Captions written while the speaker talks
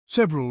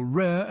Several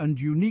rare and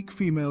unique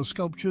female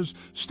sculptures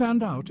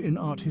stand out in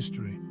art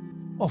history,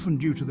 often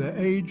due to their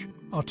age,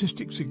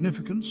 artistic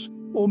significance,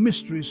 or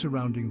mystery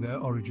surrounding their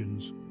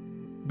origins.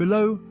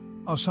 Below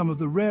are some of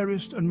the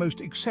rarest and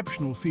most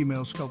exceptional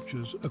female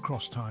sculptures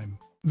across time.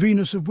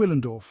 Venus of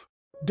Willendorf.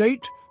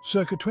 Date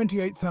circa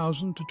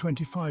 28,000 to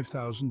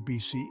 25,000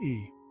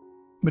 BCE.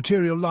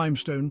 Material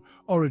limestone,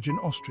 origin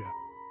Austria.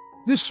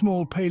 This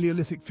small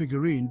Paleolithic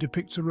figurine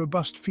depicts a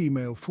robust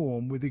female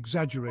form with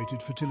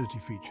exaggerated fertility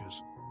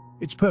features.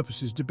 Its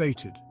purpose is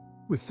debated,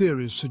 with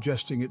theories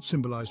suggesting it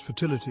symbolized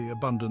fertility,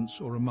 abundance,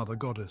 or a mother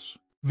goddess.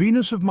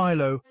 Venus of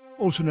Milo,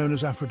 also known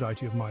as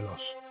Aphrodite of Milos.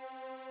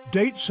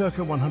 Date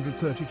circa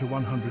 130 to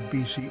 100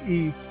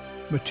 BCE,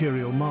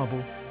 material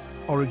marble,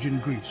 origin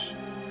Greece.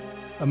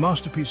 A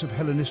masterpiece of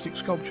Hellenistic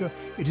sculpture,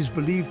 it is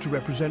believed to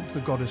represent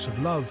the goddess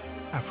of love,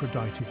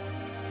 Aphrodite.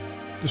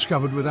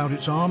 Discovered without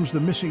its arms, the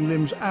missing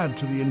limbs add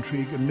to the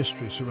intrigue and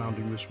mystery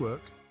surrounding this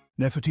work.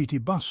 Nefertiti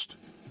bust.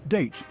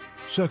 Date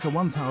circa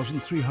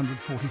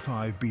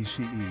 1345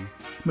 BCE.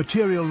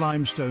 Material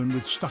limestone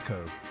with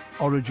stucco.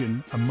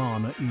 Origin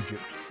Amarna,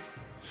 Egypt.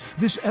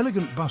 This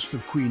elegant bust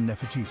of Queen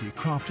Nefertiti,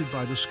 crafted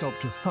by the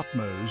sculptor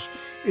Thutmose,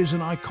 is an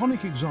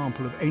iconic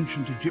example of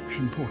ancient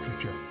Egyptian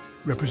portraiture,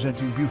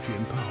 representing beauty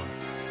and power.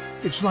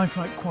 Its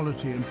lifelike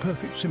quality and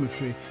perfect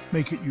symmetry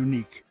make it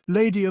unique.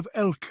 Lady of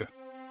Elche.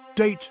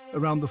 Date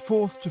around the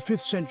 4th to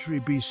 5th century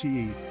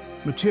BCE.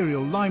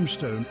 Material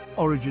limestone,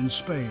 origin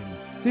Spain.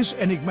 This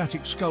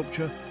enigmatic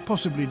sculpture,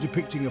 possibly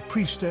depicting a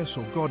priestess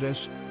or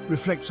goddess,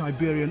 reflects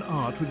Iberian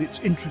art with its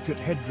intricate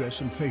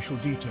headdress and facial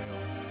detail.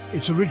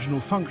 Its original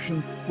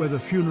function, whether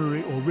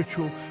funerary or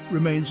ritual,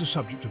 remains a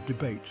subject of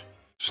debate.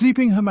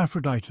 Sleeping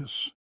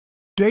Hermaphroditus.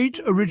 Date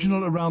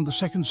original around the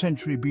 2nd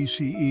century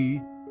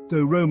BCE,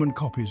 though Roman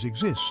copies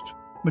exist.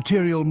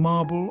 Material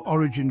marble,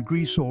 origin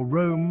Greece or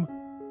Rome.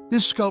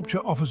 This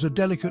sculpture offers a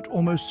delicate,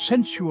 almost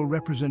sensual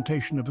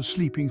representation of a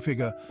sleeping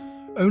figure,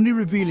 only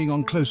revealing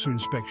on closer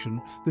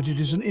inspection that it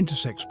is an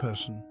intersex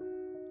person.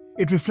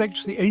 It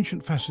reflects the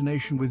ancient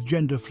fascination with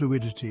gender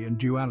fluidity and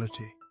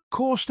duality.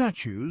 Core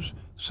statues,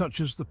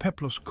 such as the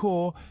Peplos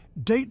core,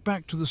 date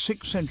back to the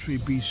 6th century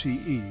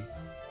BCE.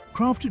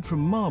 Crafted from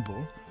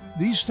marble,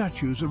 these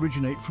statues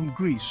originate from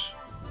Greece.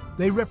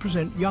 They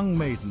represent young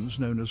maidens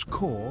known as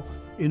core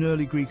in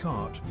early Greek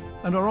art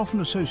and are often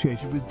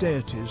associated with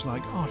deities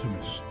like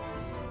Artemis.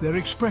 Their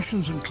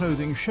expressions and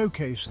clothing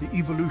showcase the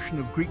evolution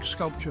of Greek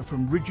sculpture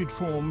from rigid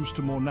forms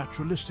to more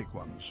naturalistic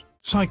ones.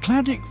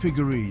 Cycladic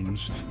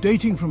figurines,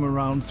 dating from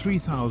around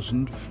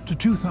 3000 to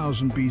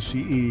 2000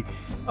 BCE,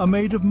 are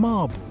made of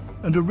marble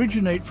and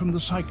originate from the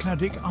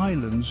Cycladic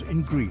islands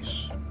in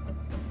Greece.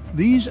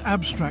 These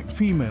abstract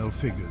female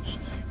figures,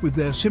 with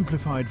their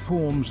simplified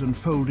forms and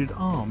folded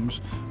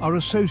arms, are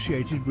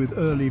associated with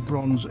early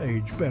Bronze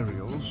Age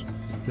burials.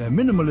 Their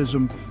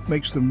minimalism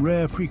makes them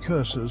rare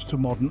precursors to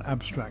modern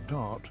abstract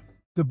art.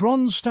 The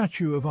bronze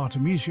statue of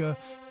Artemisia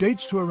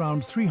dates to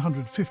around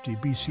 350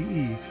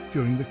 BCE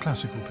during the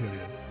Classical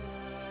period.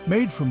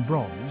 Made from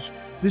bronze,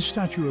 this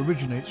statue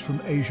originates from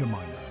Asia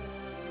Minor.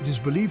 It is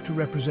believed to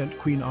represent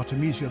Queen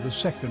Artemisia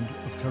II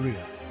of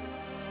Caria.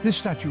 This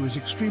statue is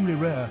extremely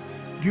rare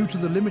due to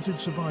the limited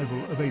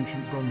survival of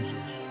ancient bronzes.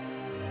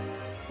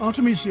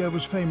 Artemisia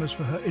was famous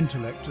for her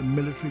intellect and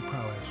military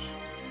prowess,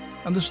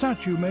 and the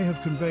statue may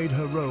have conveyed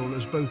her role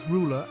as both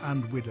ruler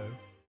and widow.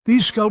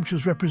 These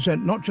sculptures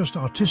represent not just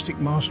artistic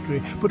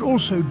mastery, but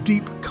also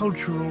deep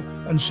cultural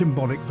and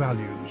symbolic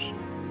values.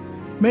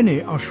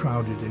 Many are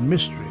shrouded in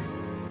mystery,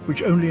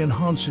 which only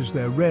enhances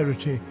their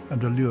rarity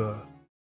and allure.